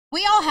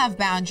We all have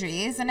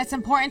boundaries, and it's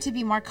important to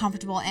be more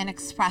comfortable in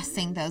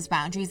expressing those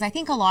boundaries. I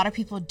think a lot of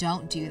people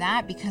don't do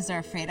that because they're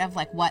afraid of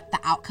what the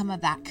outcome of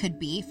that could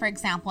be. For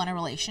example, in a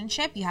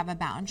relationship, you have a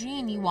boundary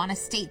and you want to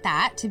state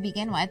that to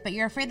begin with, but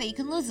you're afraid that you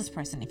can lose this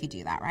person if you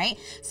do that, right?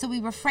 So we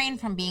refrain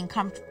from being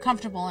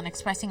comfortable in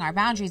expressing our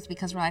boundaries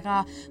because we're like,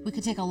 oh, we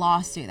could take a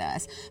loss through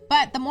this.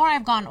 But the more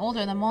I've gotten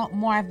older, the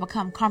more I've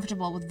become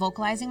comfortable with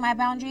vocalizing my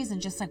boundaries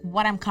and just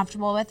what I'm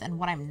comfortable with and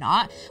what I'm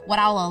not, what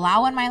I'll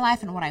allow in my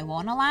life and what I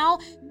won't allow.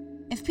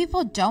 If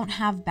people don't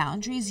have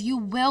boundaries, you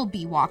will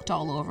be walked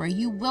all over.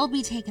 You will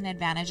be taken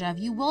advantage of.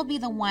 You will be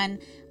the one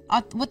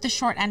with the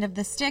short end of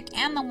the stick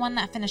and the one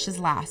that finishes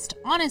last,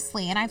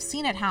 honestly. And I've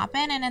seen it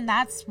happen. And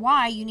that's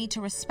why you need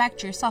to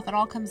respect yourself. It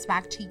all comes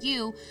back to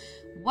you,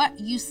 what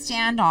you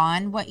stand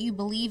on, what you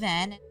believe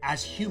in.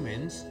 As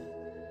humans,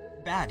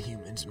 bad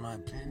humans, in my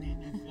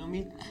opinion, you feel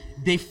me?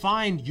 They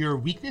find your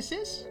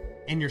weaknesses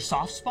and your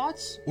soft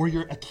spots or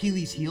your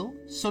Achilles heel,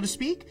 so to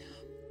speak,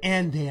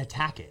 and they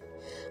attack it.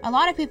 A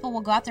lot of people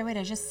will go out their way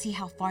to just see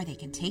how far they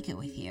can take it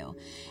with you.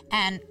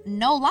 And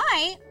no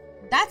lie,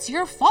 that's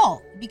your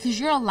fault because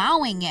you're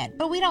allowing it.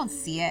 But we don't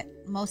see it.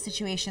 Most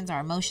situations,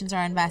 our emotions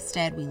are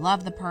invested. We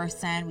love the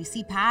person. We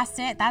see past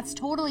it. That's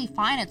totally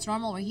fine. It's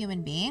normal. We're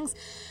human beings.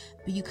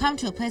 But you come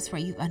to a place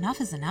where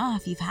enough is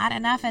enough. You've had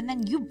enough. And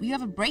then you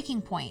have a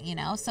breaking point,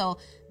 So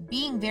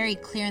being very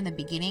clear in the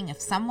beginning, if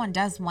someone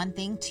does one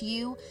thing to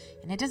you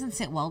and it doesn't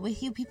sit well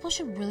with you, people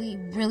should really,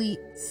 really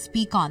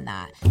speak on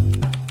that.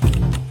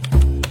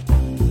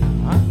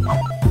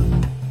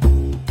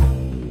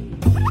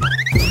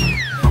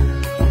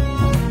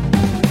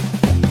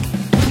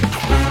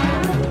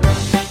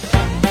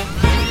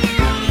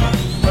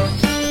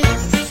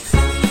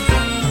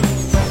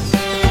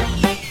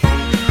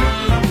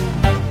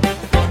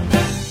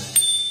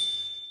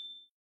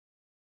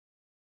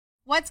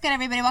 What's good,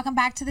 everybody? Welcome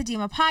back to the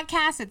Dimah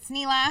Podcast. It's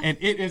Neela. And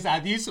it is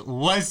Adis.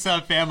 What's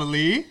up,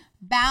 family?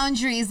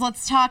 Boundaries.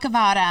 Let's talk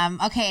about them.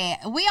 Okay,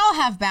 we all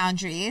have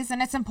boundaries,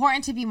 and it's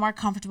important to be more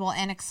comfortable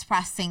in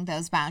expressing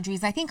those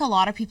boundaries. I think a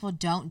lot of people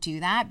don't do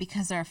that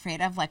because they're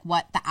afraid of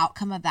what the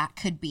outcome of that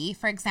could be.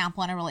 For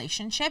example, in a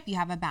relationship, you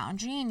have a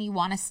boundary and you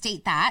want to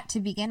state that to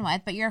begin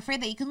with, but you're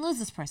afraid that you can lose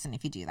this person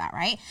if you do that,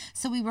 right?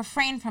 So we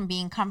refrain from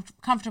being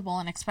comfortable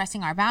in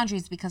expressing our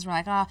boundaries because we're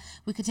like, oh,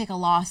 we could take a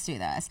loss through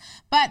this.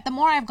 But the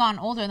more I've gotten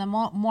older, the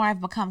more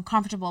I've become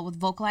comfortable with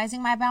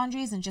vocalizing my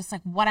boundaries and just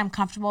what I'm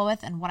comfortable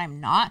with and what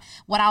I'm not,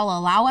 what I'll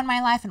allow in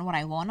my life and what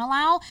I won't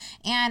allow.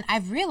 And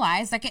I've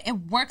realized it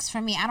works for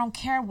me. I don't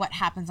care what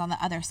happens on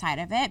the other side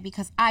of it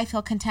because I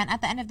feel content at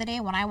the end of the day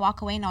when I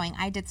walk away knowing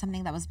I did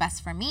something that was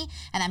best for me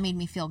and that made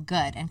me feel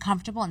good and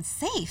comfortable and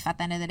safe at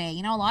the end of the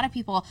day. A lot of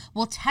people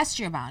will test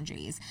your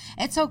boundaries.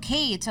 It's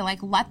okay to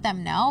let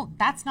them know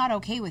that's not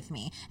okay with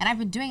me. And I've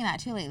been doing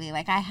that too lately.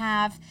 I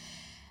have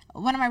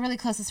one of my really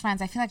closest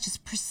friends, I feel just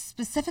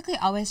specifically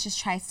always just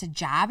tries to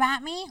jab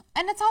at me.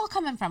 And it's all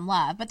coming from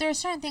love. But there are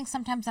certain things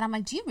sometimes that I'm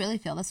like, do you really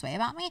feel this way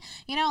about me?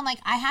 And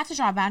I have to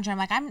draw a boundary. I'm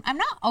like, I'm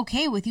not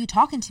okay with you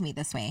talking to me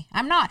this way.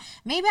 I'm not.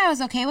 Maybe I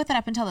was okay with it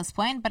up until this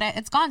point, but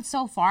it's gone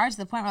so far to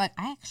the point where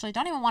I actually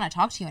don't even want to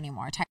talk to you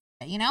anymore.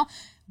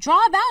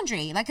 Draw a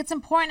boundary. It's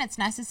important. It's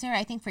necessary,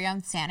 I think, for your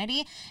own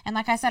sanity. And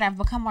like I said, I've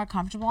become more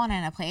comfortable and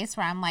in a place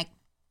where I'm like,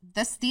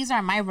 these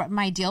are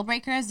my deal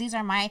breakers. These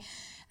are my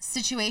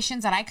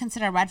situations that I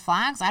consider red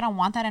flags. I don't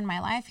want that in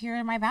my life. Here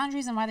are my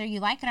boundaries, and whether you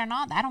like it or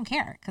not, I don't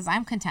care because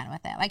I'm content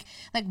with it.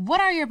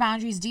 What are your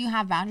boundaries? Do you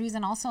have boundaries?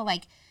 And also,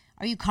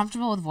 are you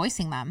comfortable with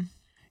voicing them?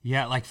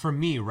 Yeah, for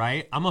me,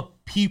 right? I'm a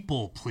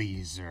people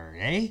pleaser,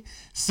 eh?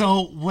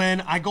 So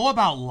when I go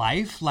about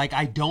life,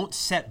 I don't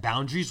set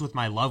boundaries with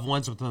my loved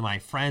ones, with my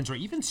friends, or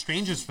even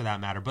strangers for that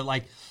matter.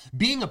 But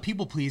being a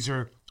people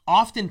pleaser,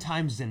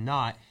 oftentimes than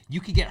not, you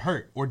could get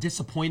hurt or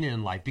disappointed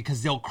in life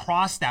because they'll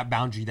cross that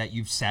boundary that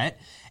you've set.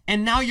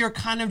 And now you're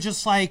kind of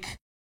just I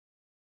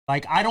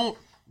don't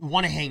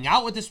want to hang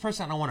out with this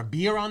person. I don't want to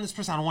be around this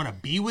person. I don't want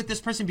to be with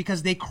this person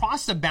because they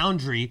crossed a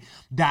boundary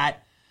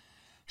that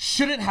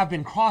shouldn't have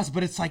been crossed.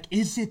 But it's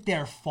is it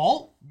their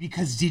fault?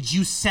 Because did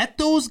you set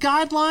those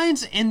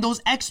guidelines and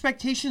those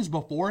expectations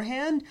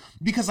beforehand?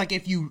 Because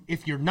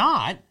if you're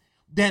not,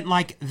 then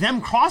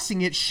them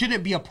crossing it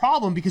shouldn't be a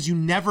problem because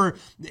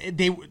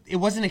it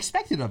wasn't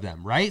expected of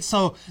them, right?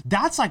 So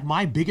that's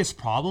my biggest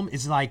problem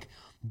is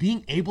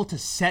being able to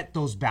set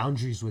those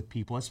boundaries with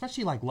people,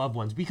 especially loved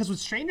ones, because with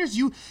strangers,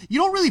 you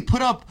don't really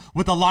put up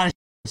with a lot of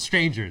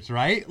strangers,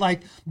 right?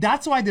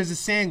 That's why there's a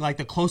saying,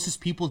 the closest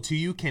people to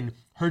you can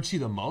hurt you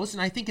the most.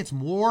 And I think it's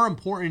more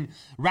important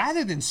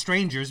rather than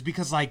strangers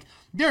because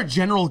there are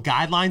general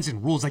guidelines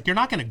and rules. You're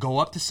not going to go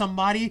up to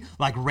somebody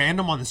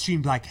random on the street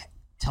and be like,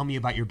 tell me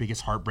about your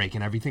biggest heartbreak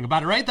and everything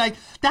about it, right?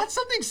 That's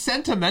something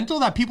sentimental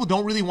that people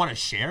don't really want to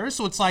share.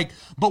 So it's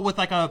but with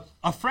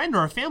a friend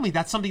or a family,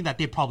 that's something that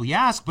they probably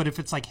ask. But if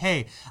it's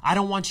hey, I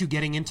don't want you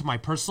getting into my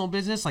personal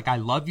business. I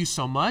love you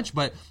so much,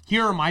 but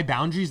here are my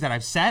boundaries that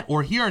I've set,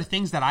 or here are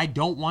things that I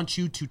don't want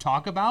you to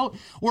talk about.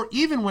 Or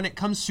even when it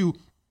comes to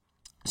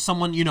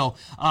someone,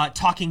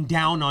 talking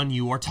down on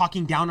you or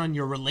talking down on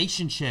your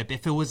relationship.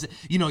 If it was,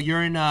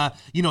 you're in a,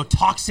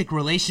 toxic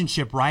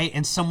relationship, right?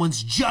 And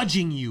someone's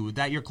judging you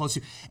that you're close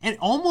to, and it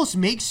almost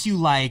makes you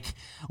like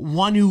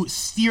want to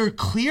steer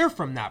clear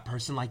from that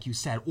person, like you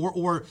said,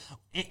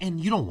 and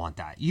you don't want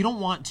that. You don't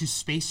want to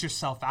space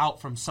yourself out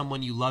from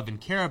someone you love and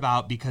care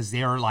about because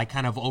they are like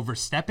kind of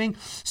overstepping.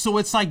 So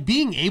it's like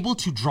being able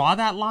to draw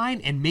that line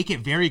and make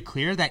it very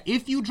clear that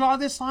if you draw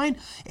this line,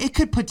 it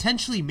could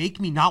potentially make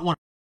me not want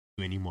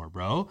anymore,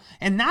 bro.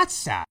 And that's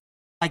sad.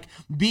 Like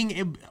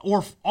being,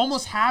 or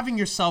almost having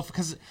yourself,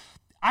 because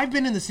I've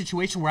been in the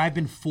situation where I've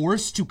been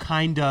forced to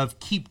kind of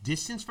keep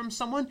distance from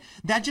someone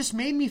that just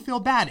made me feel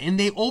bad. And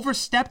they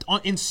overstepped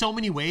in so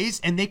many ways,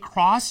 and they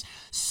crossed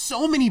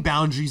so many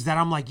boundaries that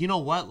I'm like, you know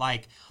what?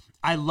 Like,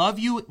 I love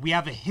you. We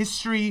have a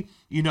history,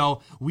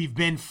 we've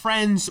been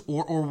friends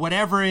or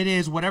whatever it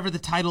is, whatever the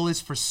title is,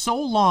 for so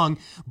long,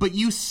 but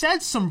you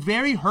said some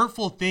very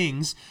hurtful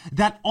things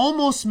that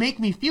almost make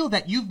me feel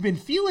that you've been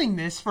feeling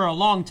this for a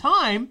long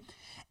time,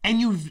 and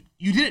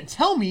you didn't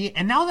tell me,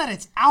 and now that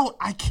it's out,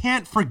 I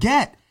can't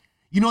forget.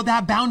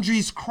 That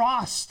boundary's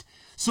crossed.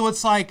 So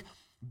it's like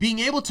being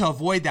able to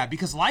avoid that,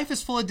 because life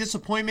is full of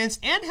disappointments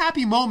and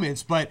happy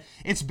moments, but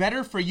it's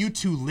better for you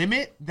to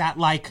limit that,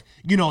 like,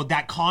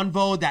 that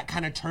convo that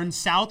kind of turns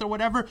south or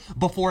whatever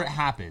before it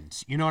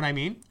happens. You know what I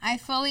mean? I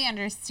fully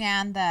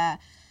understand the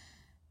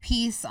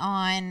piece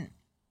on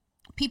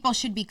people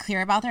should be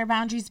clear about their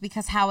boundaries,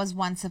 because how is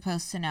one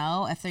supposed to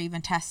know if they're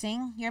even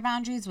testing your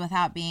boundaries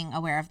without being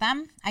aware of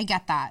them? I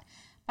get that.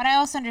 But I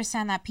also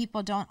understand that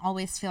people don't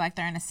always feel like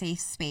they're in a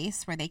safe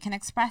space where they can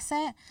express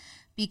it,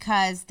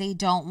 because they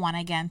don't want,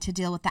 again, to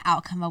deal with the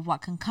outcome of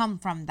what can come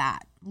from that.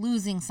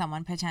 Losing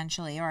someone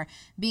potentially, or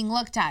being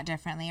looked at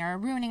differently, or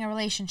ruining a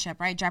relationship,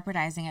 right?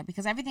 Jeopardizing it,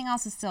 because everything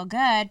else is still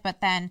good, but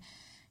then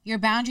your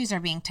boundaries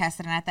are being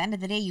tested. And at the end of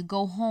the day, you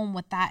go home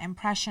with that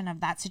impression of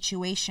that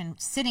situation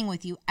sitting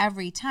with you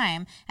every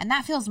time. And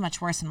that feels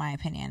much worse, in my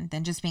opinion,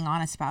 than just being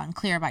honest about and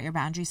clear about your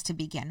boundaries to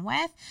begin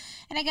with.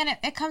 And again,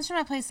 it comes from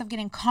a place of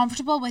getting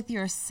comfortable with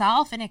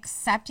yourself and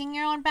accepting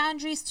your own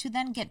boundaries to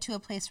then get to a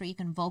place where you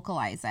can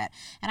vocalize it.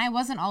 And I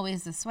wasn't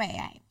always this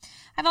way.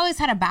 I've always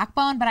had a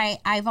backbone, but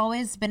I've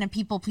always been a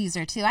people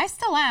pleaser too. I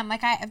still am.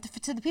 Like,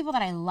 to the people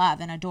that I love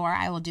and adore,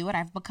 I will do it.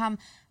 I've become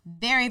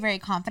very, very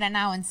confident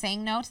now in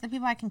saying no to the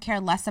people I can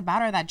care less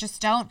about, or that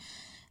just don't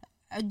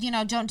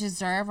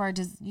deserve or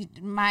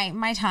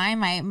my time,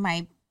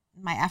 my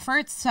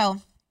efforts.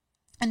 So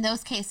in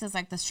those cases,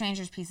 like the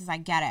strangers pieces, I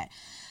get it.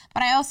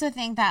 But I also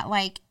think that,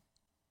 like,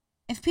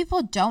 if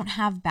people don't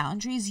have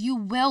boundaries, you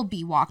will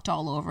be walked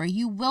all over.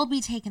 You will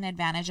be taken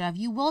advantage of.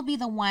 You will be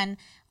the one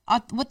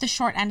with the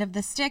short end of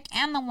the stick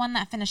and the one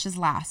that finishes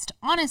last,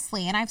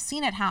 honestly. And I've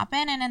seen it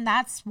happen. And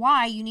that's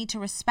why you need to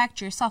respect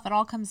yourself. It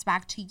all comes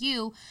back to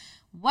you,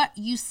 what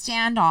you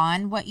stand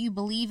on, what you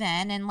believe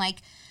in, and like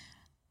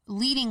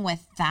leading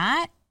with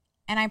that.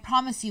 And I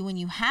promise you, when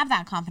you have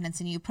that confidence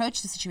and you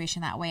approach the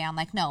situation that way, I'm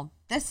like, no,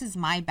 this is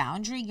my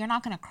boundary. You're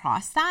not going to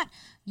cross that.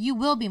 You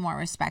will be more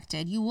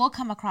respected. You will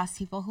come across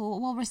people who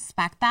will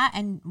respect that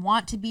and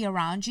want to be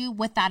around you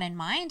with that in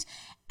mind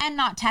and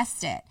not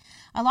test it.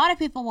 A lot of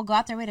people will go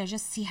out their way to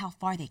just see how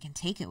far they can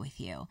take it with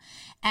you.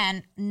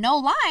 And no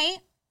lie,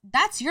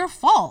 that's your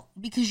fault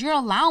because you're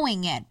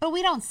allowing it, but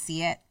we don't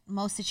see it.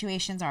 Most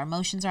situations, our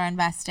emotions are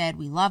invested.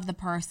 We love the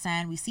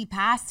person. We see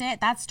past it.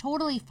 That's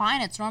totally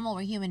fine. It's normal.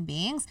 We're human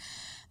beings.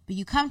 But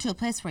you come to a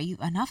place where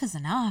enough is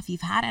enough.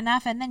 You've had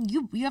enough, and then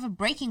you have a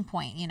breaking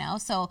point,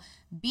 So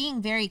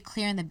being very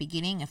clear in the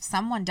beginning, if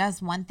someone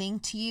does one thing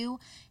to you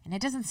and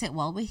it doesn't sit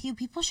well with you,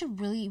 people should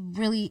really,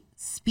 really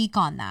speak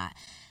on that.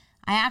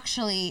 I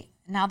actually,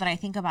 now that I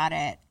think about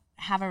it,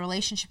 have a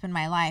relationship in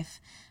my life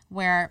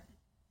where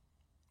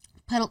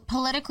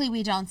politically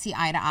we don't see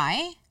eye to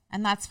eye,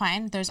 and that's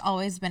fine. There's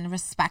always been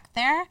respect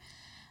there,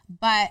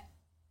 but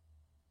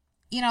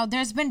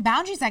there's been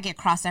boundaries that get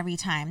crossed every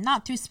time,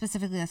 not through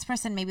specifically this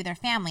person, maybe their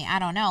family, I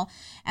don't know.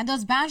 And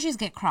those boundaries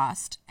get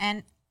crossed.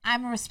 And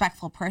I'm a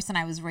respectful person.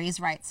 I was raised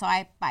right. So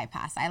I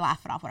bypass, I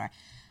laugh it off, whatever.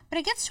 But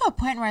it gets to a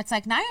point where it's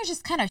like, now you're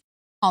just kind of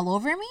all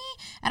over me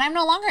and I'm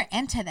no longer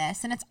into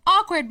this. And it's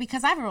awkward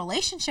because I have a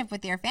relationship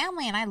with your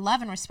family and I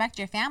love and respect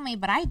your family,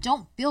 but I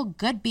don't feel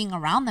good being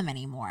around them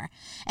anymore.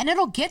 And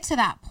it'll get to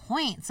that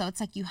point. So it's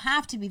like you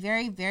have to be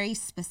very, very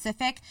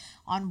specific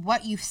on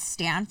what you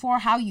stand for,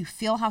 how you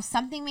feel, how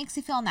something makes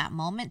you feel in that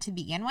moment to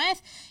begin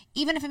with,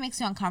 even if it makes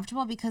you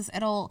uncomfortable, because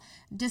it'll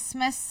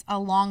dismiss a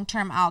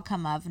long-term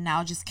outcome of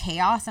now just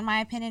chaos, in my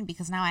opinion,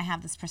 because now I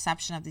have this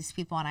perception of these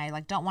people and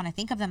I don't want to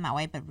think of them that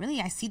way, but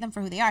really I see them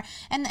for who they are.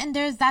 And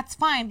that's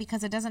fine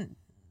because it doesn't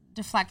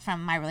deflect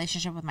from my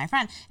relationship with my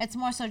friend. It's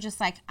more so just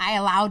like I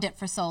allowed it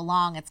for so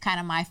long. It's kind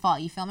of my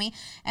fault. You feel me?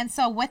 And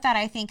so with that,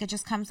 I think it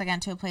just comes again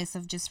to a place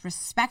of just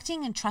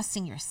respecting and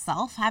trusting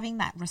yourself, having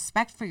that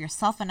respect for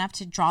yourself enough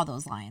to draw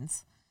those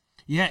lines.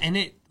 Yeah, and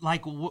it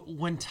like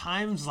when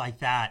times like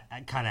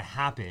that kind of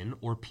happen,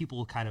 or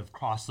people kind of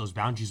cross those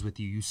boundaries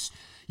with you,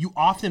 you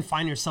often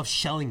find yourself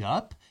shelling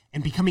up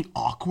and becoming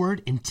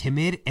awkward and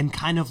timid and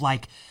kind of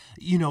like,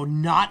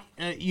 not,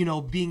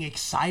 being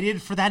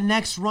excited for that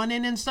next run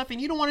in and stuff.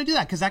 And you don't want to do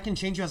that because that can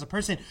change you as a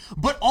person.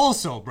 But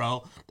also,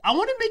 bro, I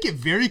want to make it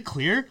very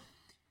clear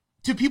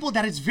to people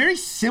that it's very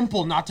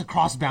simple not to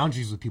cross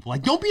boundaries with people.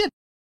 Like, don't be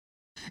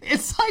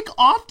it's like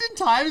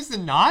oftentimes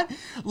than not,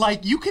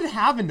 like you can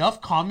have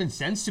enough common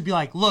sense to be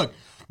like, look,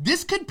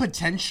 this could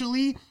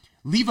potentially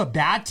leave a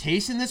bad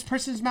taste in this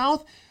person's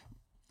mouth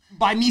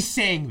by me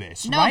saying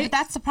this, no, right? But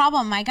that's the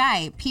problem, my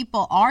guy.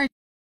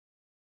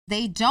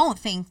 They don't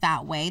think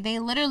that way. They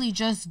literally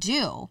just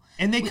do.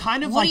 And they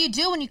kind of what do you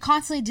do when you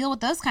constantly deal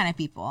with those kind of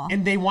people?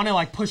 And they want to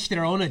like push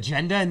their own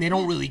agenda and they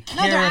don't really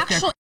care. No, they're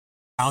actually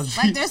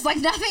like there's like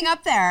nothing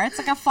up there. It's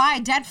like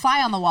a dead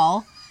fly on the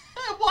wall.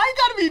 Why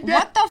gotta be dead?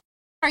 What the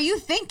are you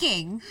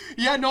thinking?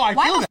 Yeah, no, I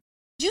Why feel that.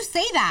 Did you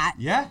say that?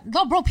 Yeah.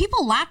 No, bro,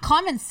 people lack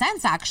common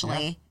sense,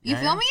 actually. Yeah.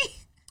 You feel me?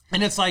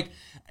 And it's like,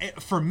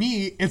 for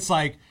me, it's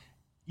like,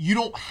 you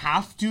don't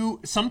have to.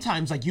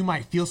 Sometimes, like, you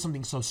might feel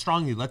something so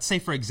strongly. Let's say,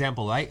 for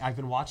example, right? I've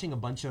been watching a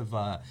bunch of,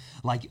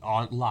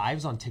 on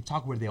lives on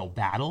TikTok where they'll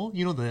battle.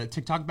 You know, the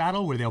TikTok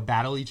battle where they'll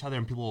battle each other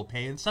and people will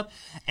pay and stuff.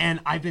 And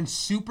I've been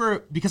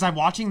because I'm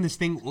watching this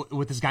thing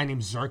with this guy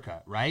named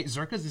Zerka, right?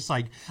 Zerka's this,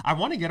 like, I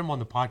want to get him on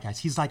the podcast.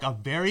 He's, like, a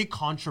very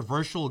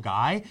controversial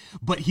guy,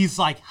 but he's,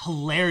 like,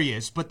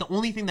 hilarious. But the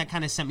only thing that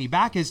kind of sent me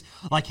back is,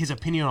 like, his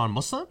opinion on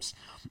Muslims.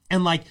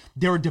 And, like,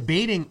 they were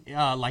debating,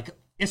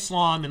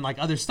 Islam and like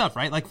other stuff,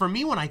 right? Like for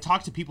me, when I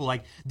talk to people,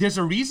 like there's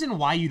a reason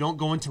why you don't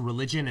go into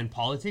religion and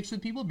politics with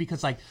people,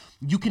 because like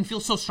you can feel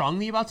so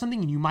strongly about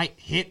something and you might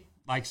hit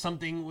like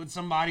something with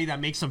somebody that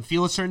makes them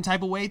feel a certain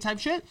type of way type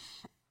shit.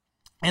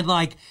 And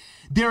like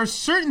there are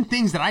certain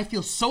things that I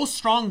feel so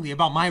strongly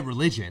about my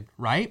religion,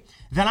 right?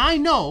 That I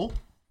know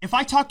if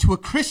I talk to a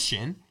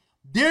Christian,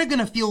 they're going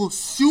to feel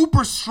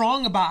super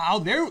strong about how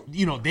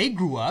they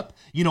grew up,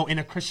 in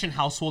a Christian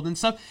household and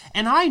stuff.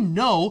 And I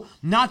know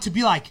not to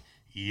be like,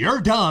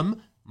 you're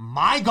dumb,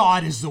 my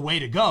God is the way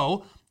to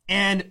go,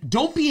 and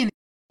don't be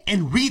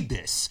and read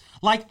this.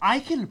 Like, I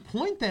can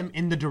point them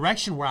in the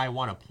direction where I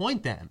want to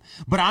point them,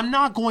 but I'm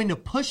not going to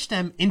push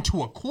them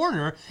into a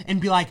corner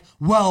and be like,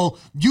 well,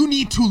 you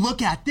need to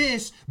look at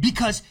this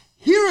because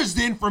here is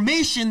the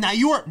information that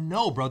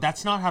no, bro,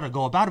 that's not how to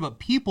go about it. But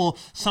people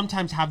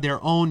sometimes have their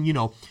own,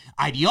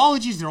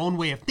 ideologies, their own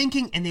way of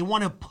thinking, and they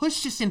want to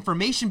push this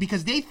information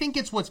because they think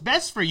it's what's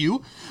best for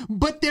you.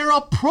 But their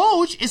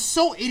approach is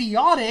so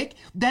idiotic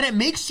that it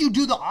makes you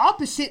do the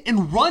opposite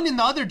and run in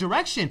the other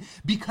direction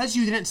because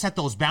you didn't set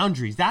those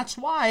boundaries. That's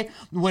why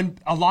when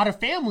a lot of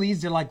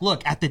families, they're like,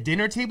 look, at the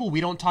dinner table,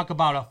 we don't talk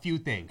about a few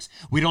things.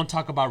 We don't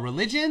talk about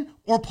religion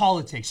or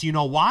politics. You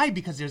know why?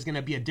 Because there's going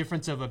to be a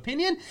difference of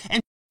opinion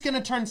and going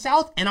to turn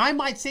south, and I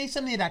might say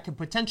something that could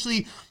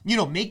potentially,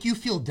 make you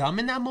feel dumb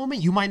in that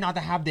moment. You might not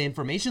have the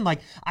information.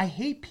 Like, I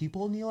hate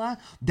people, Neela,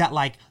 that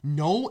like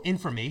know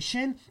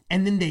information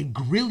and then they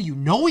grill you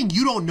knowing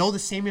you don't know the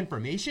same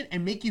information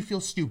and make you feel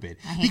stupid.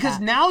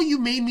 Because now you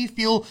made me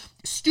feel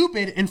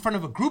stupid in front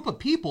of a group of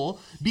people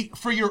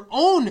for your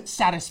own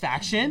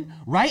satisfaction,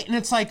 right? And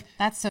it's like,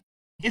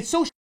 it's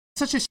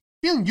such a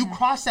feeling. You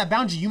crossed that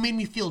boundary. You made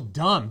me feel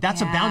dumb. That's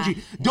a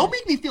boundary. Don't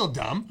make me feel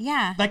dumb.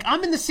 Yeah. Like,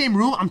 I'm in the same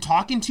room. I'm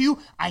talking to you.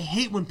 I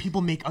hate when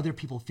people make other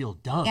people feel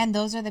dumb. And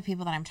those are the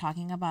people that I'm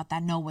talking about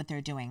that know what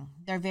they're doing.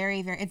 They're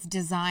very, very, it's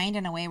designed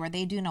in a way where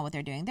they do know what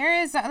they're doing.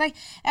 There is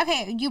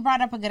okay, you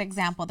brought up a good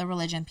example, the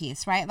religion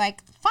piece, right?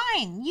 Like,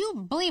 fine,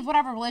 you believe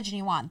whatever religion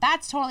you want.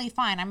 That's totally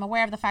fine. I'm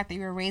aware of the fact that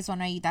you were raised one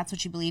way. That's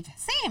what you believe.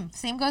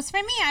 Same goes for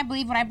me. I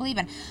believe what I believe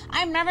in.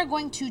 I'm never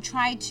going to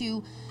try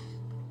to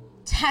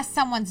test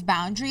someone's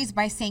boundaries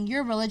by saying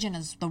your religion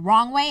is the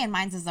wrong way and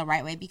mine's is the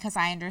right way, because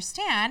I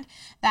understand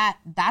that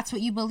that's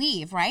what you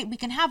believe, right? We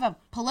can have a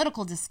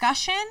political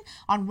discussion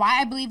on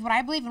why I believe what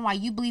I believe and why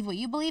you believe what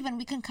you believe, and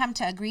we can come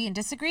to agree and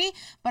disagree,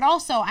 but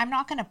also I'm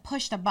not going to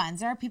push the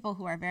buttons. There are people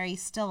who are very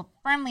still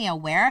firmly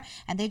aware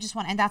and they just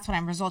want, and that's what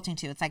I'm resulting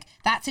to. It's like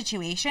that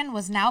situation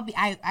was now,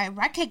 I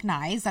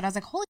recognize that I was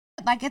like, holy,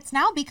 like it's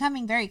now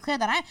becoming very clear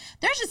that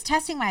they're just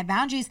testing my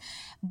boundaries,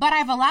 but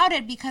I've allowed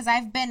it because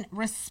I've been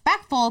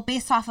respectful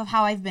based off of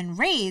how I've been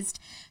raised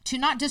to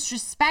not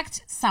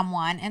disrespect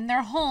someone in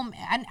their home,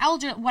 an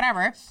elder,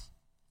 whatever,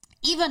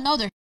 even though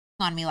they're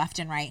on me left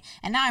and right.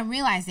 And now I'm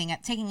realizing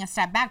it, taking a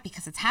step back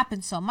because it's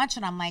happened so much.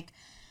 And I'm like,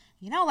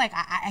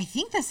 I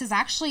think this is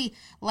actually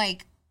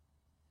like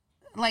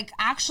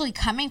actually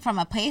coming from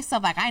a place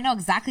of like, I know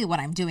exactly what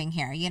I'm doing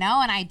here, and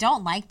I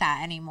don't like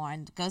that anymore.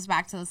 And it goes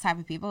back to those type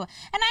of people. And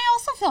I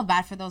also feel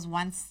bad for those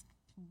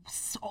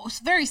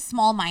very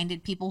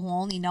small-minded people who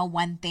only know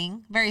one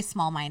thing, very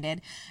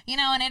small-minded,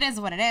 and it is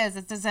what it is.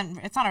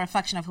 It's not a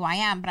reflection of who I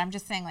am, but I'm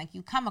just saying, like,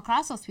 you come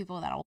across those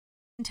people that'll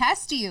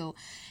test you,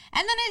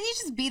 and then you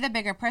just be the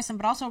bigger person,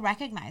 but also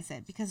recognize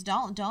it, because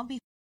don't be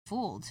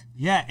fooled.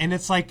 Yeah, and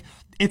it's like,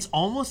 it's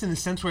almost in the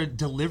sense where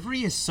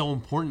delivery is so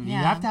important. You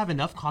have to have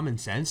enough common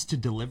sense to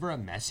deliver a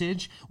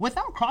message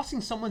without crossing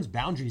someone's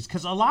boundaries.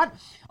 Because a lot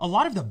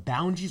of the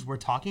boundaries we're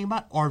talking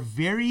about are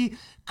very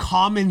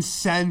common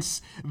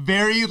sense,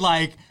 very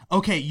like,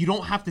 okay, you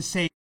don't have to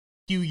say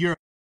you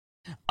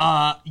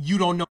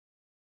don't know.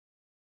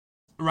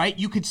 Right?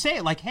 You could say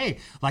it like, hey,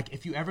 like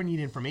if you ever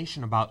need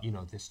information about,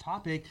 this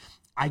topic,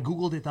 I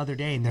Googled it the other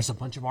day and there's a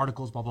bunch of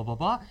articles, blah, blah, blah,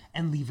 blah,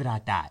 and leave it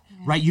at that,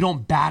 right? You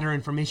don't batter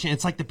information.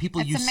 It's like the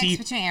people you see. It's a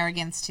mix between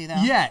arrogance too,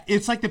 though. Yeah,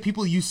 it's like the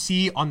people you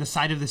see on the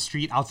side of the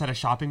street outside a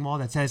shopping mall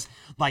that says,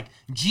 like,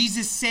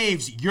 Jesus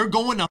saves, you're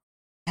going to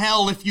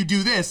hell if you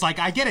do this. Like,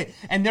 I get it.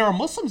 And there are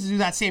Muslims who do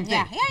that same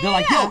thing. They're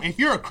like, yo, if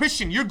you're a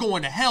Christian, you're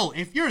going to hell.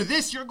 If you're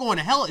this, you're going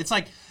to hell. It's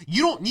like,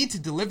 you don't need to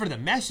deliver the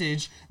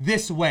message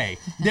this way.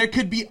 There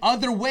could be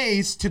other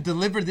ways to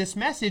deliver this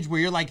message where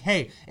you're like,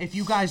 hey, if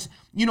you guys,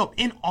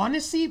 and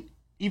honestly,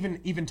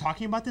 even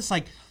talking about this,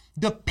 like,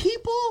 the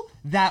people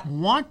that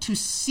want to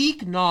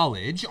seek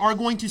knowledge are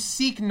going to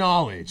seek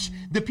knowledge.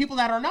 The people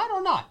that are not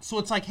are not. So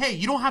it's like, hey,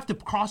 you don't have to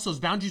cross those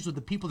boundaries with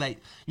the people that,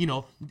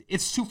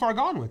 it's too far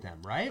gone with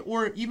them, right?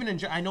 Or even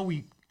I know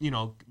we,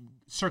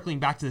 circling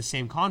back to the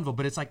same convo,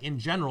 but it's like in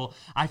general,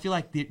 I feel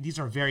like these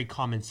are very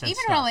common sense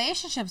Even stuff.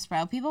 Relationships,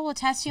 bro. People will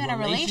test you in a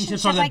relationship.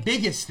 Relationships are the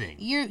biggest thing.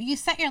 You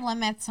set your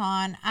limits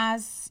on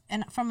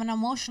from an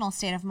emotional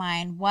state of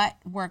mind, what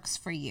works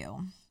for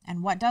you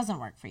and what doesn't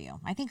work for you.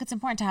 I think it's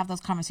important to have those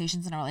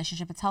conversations in a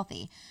relationship. It's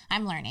healthy.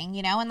 I'm learning,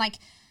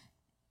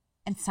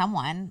 and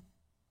someone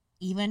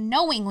even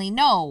knowingly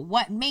know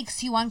what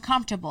makes you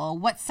uncomfortable,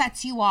 what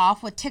sets you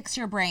off, what ticks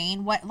your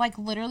brain, what like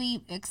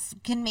literally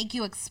can make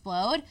you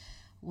explode,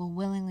 will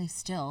willingly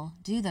still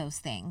do those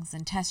things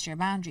and test your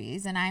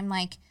boundaries. And I'm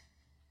like,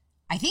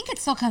 I think it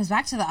still comes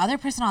back to the other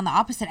person on the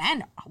opposite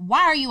end.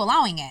 Why are you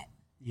allowing it?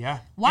 Yeah.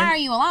 Why are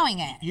you allowing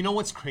it? You know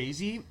what's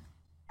crazy?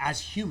 As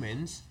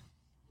humans,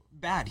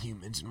 bad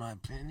humans in my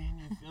opinion,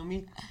 you feel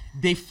me?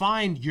 They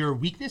find your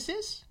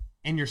weaknesses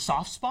and your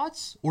soft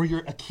spots or your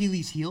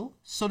Achilles heel,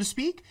 so to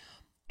speak,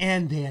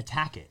 and they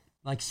attack it.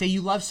 Like, say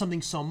you love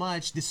something so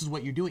much, this is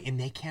what you're doing, and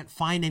they can't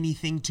find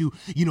anything to,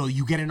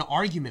 you get in an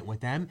argument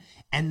with them,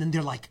 and then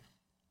they're like,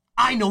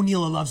 I know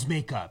Neela loves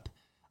makeup.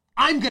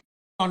 I'm going to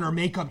on her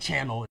makeup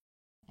channel.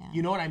 Yeah.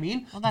 You know what I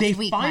mean? Well, that's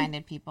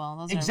weak-minded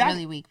people. Those are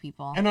really weak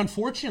people. And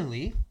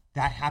unfortunately,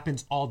 that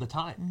happens all the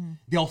time. Mm-hmm.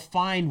 They'll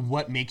find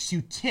what makes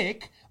you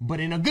tick, but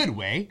in a good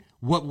way,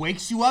 what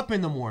wakes you up in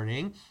the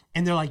morning,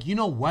 and they're like, you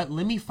know what?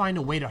 Let me find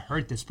a way to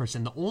hurt this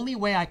person. The only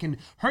way I can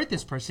hurt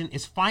this person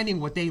is finding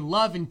what they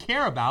love and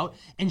care about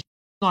and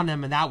on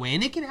them in that way.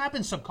 And it can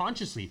happen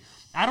subconsciously.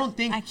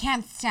 I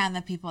can't stand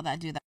the people that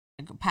do that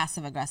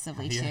passive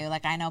aggressively too.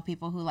 Like, I know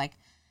people who like,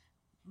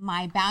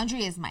 my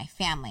boundary is my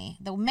family.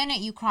 The minute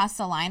you cross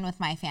the line with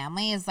my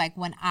family is like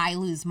when I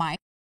lose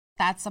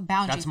that's a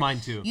boundary. That's mine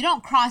too. You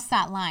don't cross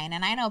that line.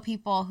 And I know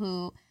people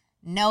who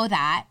know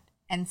that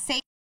and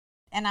say,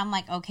 and I'm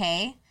like,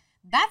 okay,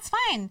 that's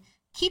fine.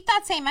 Keep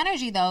that same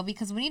energy though,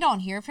 because when you don't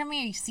hear from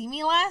me or you see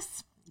me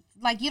less,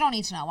 like, you don't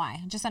need to know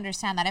why. Just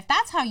understand that if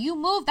that's how you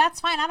move, that's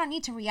fine. I don't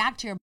need to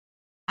react to your,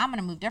 I'm going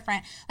to move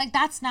different. Like,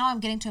 that's now I'm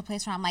getting to a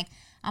place where I'm like,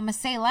 I'm going to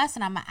say less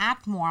and I'm going to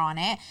act more on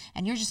it.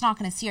 And you're just not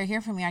going to see or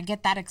hear from me or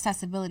get that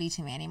accessibility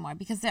to me anymore.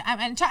 Because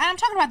I'm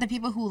talking about the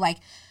people who like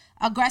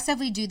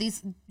aggressively do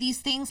these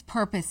things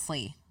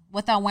purposely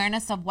with the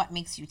awareness of what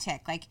makes you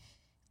tick. Like,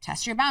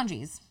 test your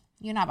boundaries.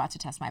 You're not about to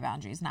test my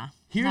boundaries. Nah,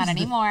 not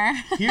anymore.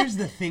 Here's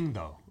the thing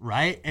though,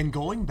 right? And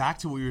going back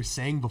to what we were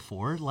saying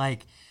before,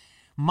 like,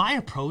 my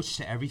approach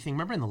to everything,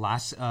 remember in the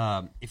last,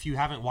 if you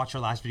haven't watched our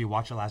last video,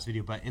 watch our last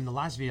video. But in the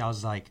last video, I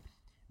was like,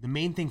 the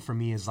main thing for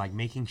me is like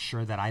making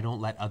sure that I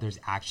don't let others'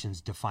 actions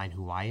define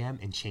who I am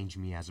and change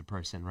me as a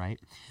person, right?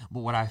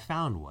 But what I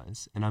found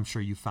was, and I'm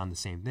sure you found the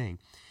same thing,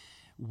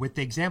 with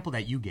the example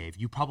that you gave,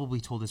 you probably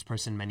told this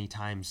person many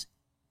times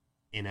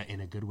in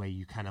a good way,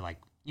 you kind of like,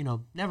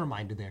 never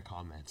minded their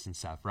comments and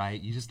stuff,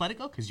 right? You just let it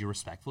go because you're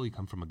respectful. You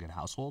come from a good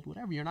household,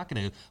 whatever. You're not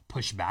going to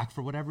push back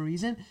for whatever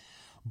reason.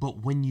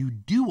 But when you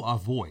do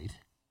avoid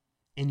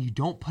and you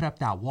don't put up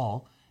that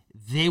wall,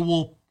 they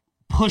will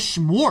push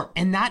more,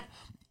 and that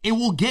it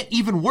will get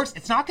even worse.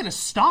 It's not going to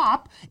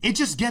stop. It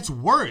just gets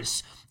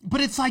worse.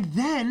 But it's like,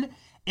 then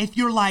if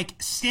you're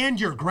like, stand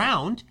your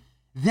ground,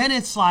 then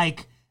it's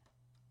like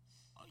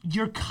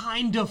you're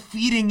kind of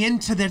feeding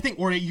into their thing,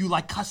 or you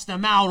like cuss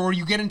them out, or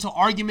you get into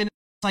argument.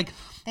 It's like,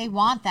 they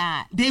want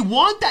that.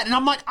 And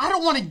I'm like, I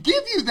don't want to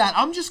give you that.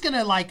 I'm just going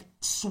to like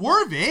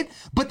swerve it.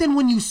 But then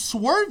when you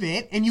swerve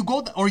it and you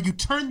go, or you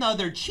turn the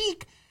other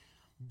cheek,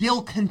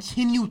 they'll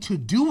continue to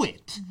do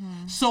it.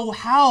 Mm-hmm. So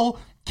how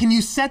can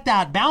you set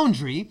that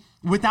boundary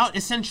without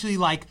essentially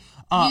like,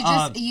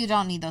 you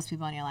don't need those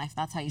people in your life.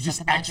 That's how you set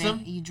the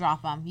boundary. You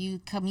drop them.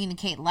 You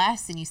communicate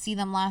less and you see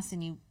them less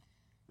and you.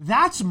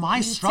 That's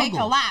my struggle. Take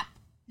a lap.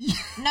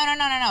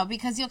 No.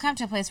 Because you'll come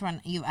to a place where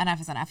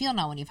enough is enough. You'll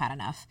know when you've had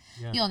enough.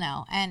 Yeah. You'll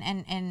know.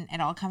 And it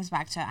all comes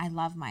back to I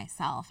love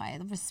myself. I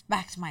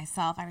respect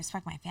myself. I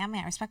respect my family.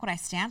 I respect what I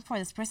stand for.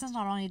 This person's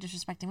not only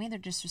disrespecting me, they're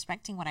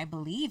disrespecting what I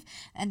believe.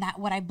 And that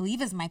what I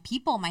believe is my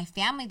people, my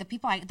family, the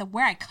people,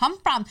 where I come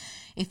from.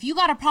 If you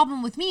got a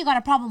problem with me, you got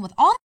a problem with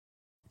all.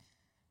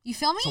 You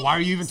feel me? So why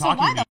are you even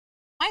talking to me?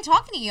 Am I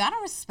talking to you? I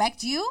don't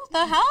respect you.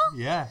 The hell?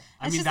 Yeah.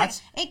 I mean,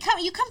 that's...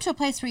 you come to a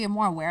place where you're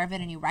more aware of it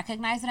and you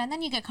recognize it, and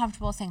then you get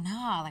comfortable saying,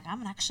 nah, like,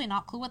 I'm actually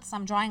not cool with this.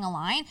 I'm drawing a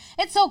line.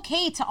 It's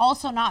okay to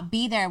also not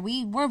be there.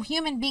 We're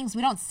human beings.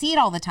 We don't see it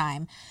all the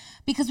time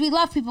because we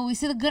love people. We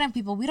see the good in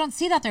people. We don't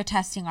see that they're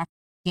testing our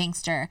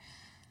gangster.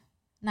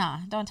 Nah,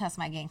 don't test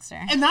my gangster.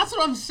 And that's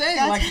what I'm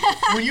saying. Like,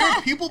 when you're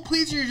a people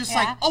pleaser, you're just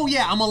like, oh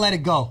yeah, I'm gonna let it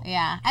go.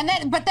 Yeah.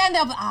 But then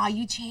they'll be,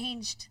 you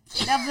changed.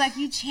 They'll be like,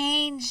 you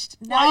changed.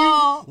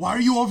 No. Why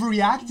are you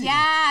overreacting?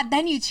 Yeah,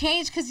 then you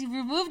changed because you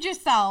removed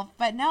yourself.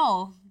 But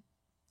no,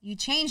 you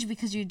changed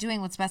because you're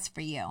doing what's best for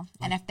you.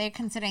 And if they're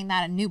considering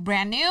that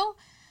brand new,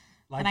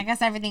 then I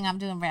guess everything I'm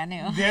doing brand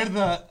new. They're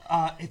the,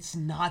 it's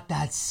not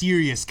that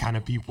serious kind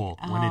of people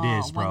when it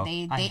is, bro.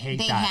 When I hate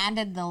they that.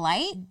 handed the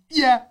light.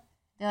 Yeah.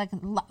 They like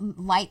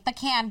light the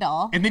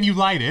candle, and then you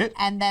light it,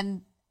 and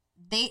then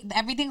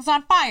everything's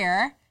on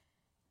fire.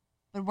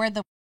 But where'd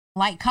the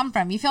light come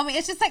from? You feel me?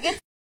 It's just like it's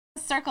a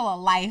circle of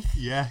life.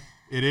 Yeah,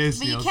 it is.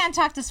 But you can't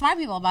talk to smart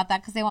people about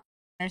that because they won't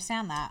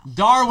understand that.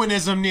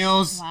 Darwinism,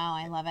 Niels. Wow,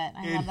 I love it.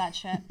 I love that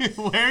shit.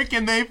 Where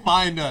can they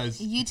find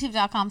us?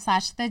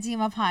 YouTube.com/The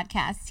Dimah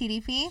Podcast.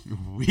 TDP.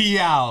 We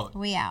out.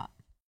 We out.